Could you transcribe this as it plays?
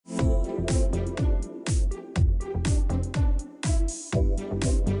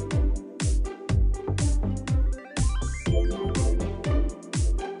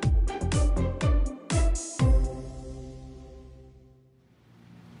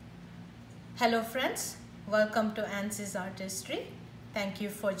Hello friends, welcome to Ansys Artistry. Thank you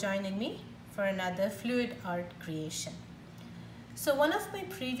for joining me for another fluid art creation. So one of my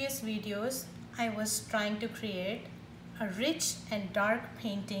previous videos, I was trying to create a rich and dark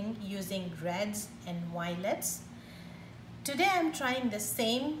painting using reds and violets. Today I'm trying the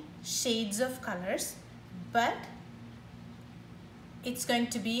same shades of colors, but it's going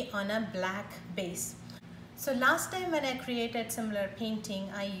to be on a black base. So last time when I created similar painting,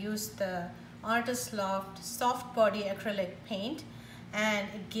 I used the Artist Loft soft body acrylic paint and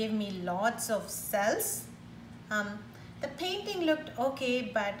it gave me lots of cells. The painting looked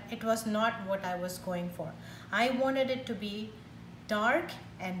okay, but it was not what I was going for. I wanted it to be dark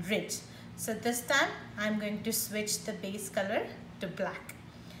and rich. So this time I'm going to switch the base color to black.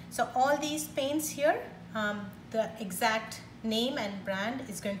 So all these paints here, the exact name and brand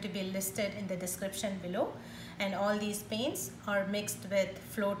is going to be listed in the description below, and all these paints are mixed with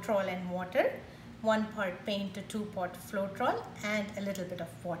Floetrol and water, 1 part paint to 2 part Floetrol and a little bit of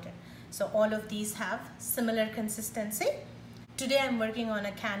water. So all of these have similar consistency. Today I'm working on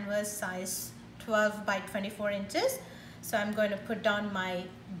a canvas size 12 by 24 inches. So I'm going to put down my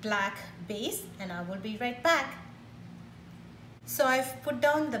black base and I will be right back. So I've put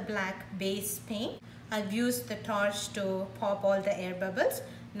down the black base paint. I've used the torch to pop all the air bubbles.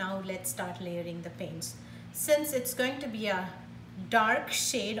 Now let's start layering the paints. Since it's going to be a dark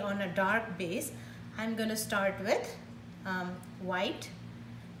shade on a dark base, I'm going to start with white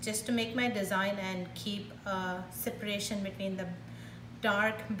just to make my design and keep a separation between the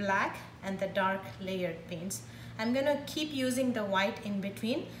dark black and the dark layered paints. I'm going to keep using the white in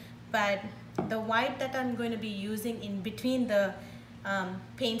between, but the white that I'm going to be using in between the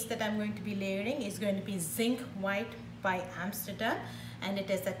paints that I'm going to be layering is going to be Zinc White by Amsterdam, and it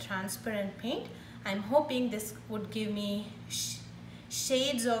is a transparent paint. I'm hoping this would give me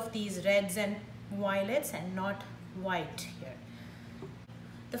shades of these reds and violets and not white here.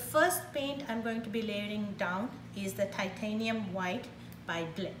 The first paint I'm going to be layering down is the Titanium White by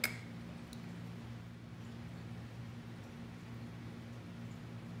Blick.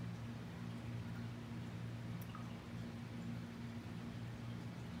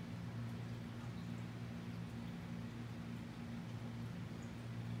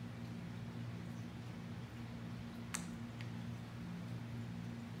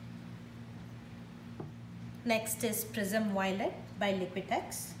 Next is Prism Violet by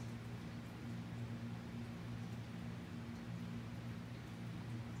Liquitex.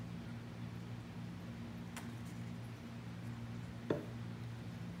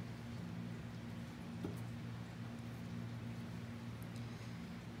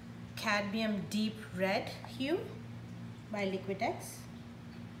 Cadmium Deep Red Hue by Liquitex.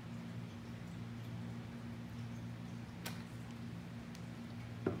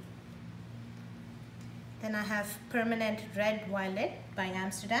 Then I have Permanent Red Violet by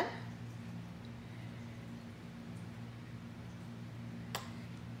Amsterdam.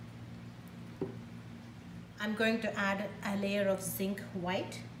 I'm going to add a layer of Zinc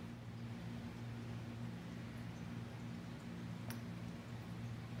White.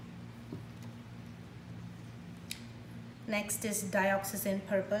 Next is Dioxizine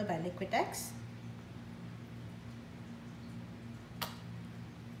Purple by Liquitex.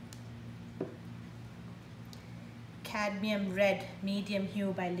 Cadmium Red Medium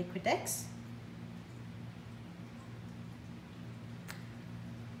Hue by Liquitex.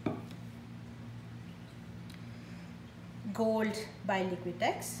 Gold by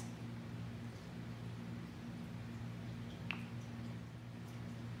Liquitex.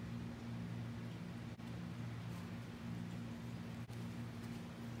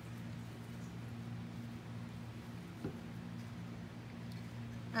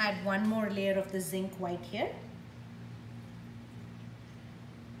 Add one more layer of the Zinc White here.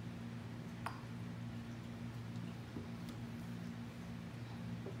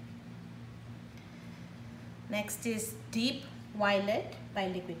 Next is Deep Violet by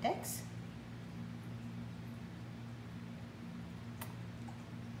Liquitex.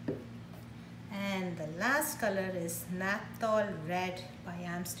 And the last color is Naphthol Red by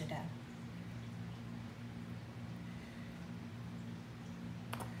Amsterdam.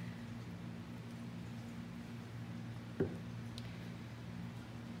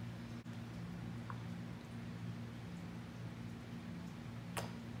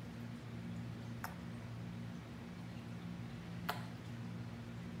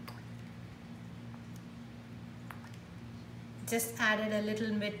 Just added a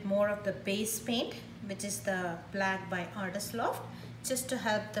little bit more of the base paint, which is the black by Artist Loft, just to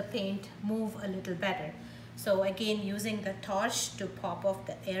help the paint move a little better. So again, using the torch to pop off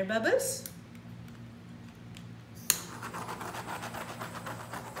the air bubbles.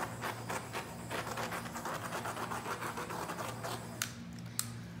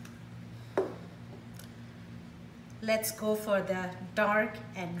 let's go for the dark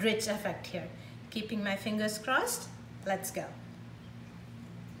and rich effect here. Keeping my fingers crossed, let's go.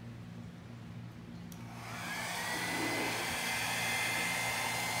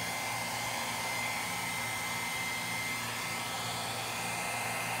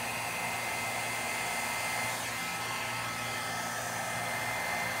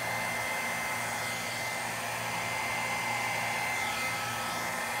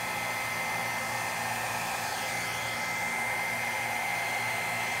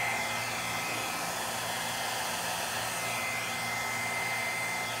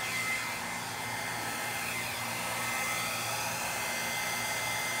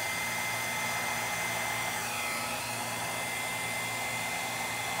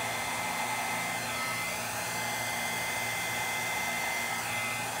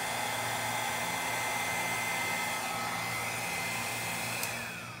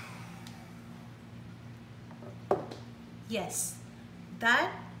 Yes,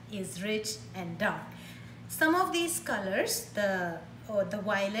 that is rich and dark. Some of these colors, the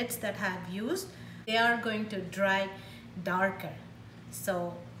violets that I have used, they are going to dry darker.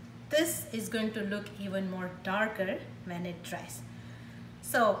 So this is going to look even more darker when it dries.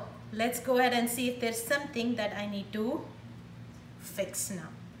 So let's go ahead and see if there's something that I need to fix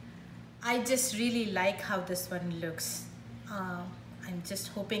now. I just really like how this one looks. I'm just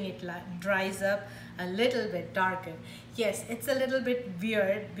hoping it dries up a little bit darker. Yes, it's a little bit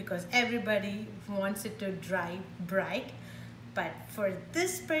weird because everybody wants it to dry bright, but for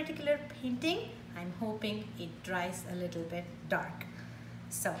this particular painting, I'm hoping it dries a little bit dark.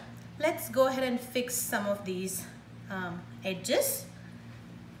 So let's go ahead and fix some of these edges.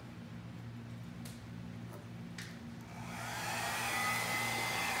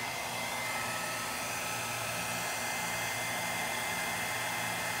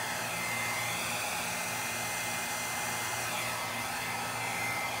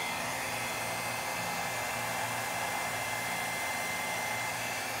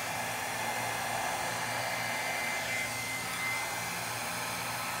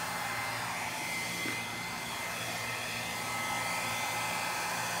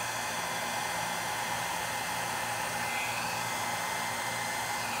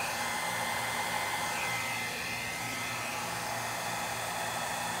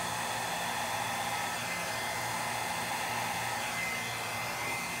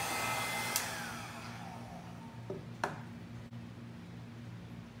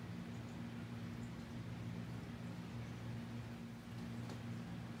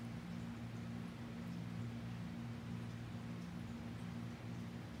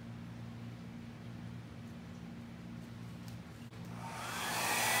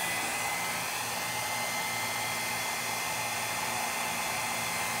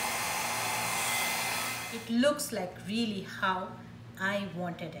 It looks like really how I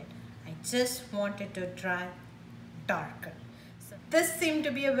wanted it. I just wanted to dry darker. So this seemed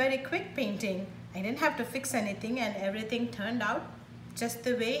to be a very quick painting. I didn't have to fix anything and everything turned out just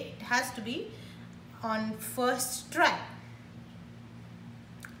the way it has to be on first try.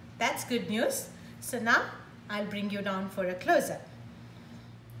 That's good news. So now I'll bring you down for a close-up.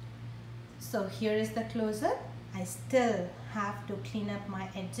 So here is the close-up. I still have to clean up my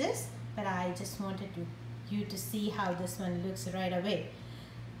edges, but I just wanted you to see how this one looks right away.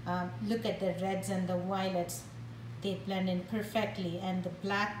 Look at the reds and the violets. They blend in perfectly, and the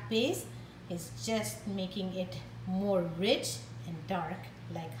black base is just making it more rich and dark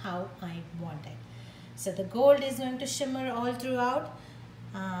like how I wanted. So the gold is going to shimmer all throughout.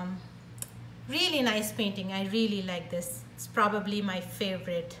 Really nice painting. I really like this. It's probably my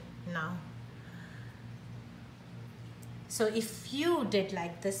favorite now. So if you did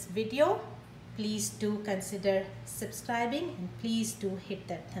like this video, please do consider subscribing and please do hit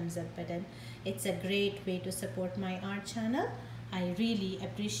that thumbs up button. It's a great way to support my art channel. I really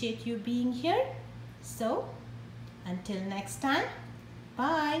appreciate you being here. So until next time,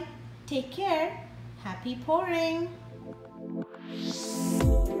 bye. Take care. Happy pouring.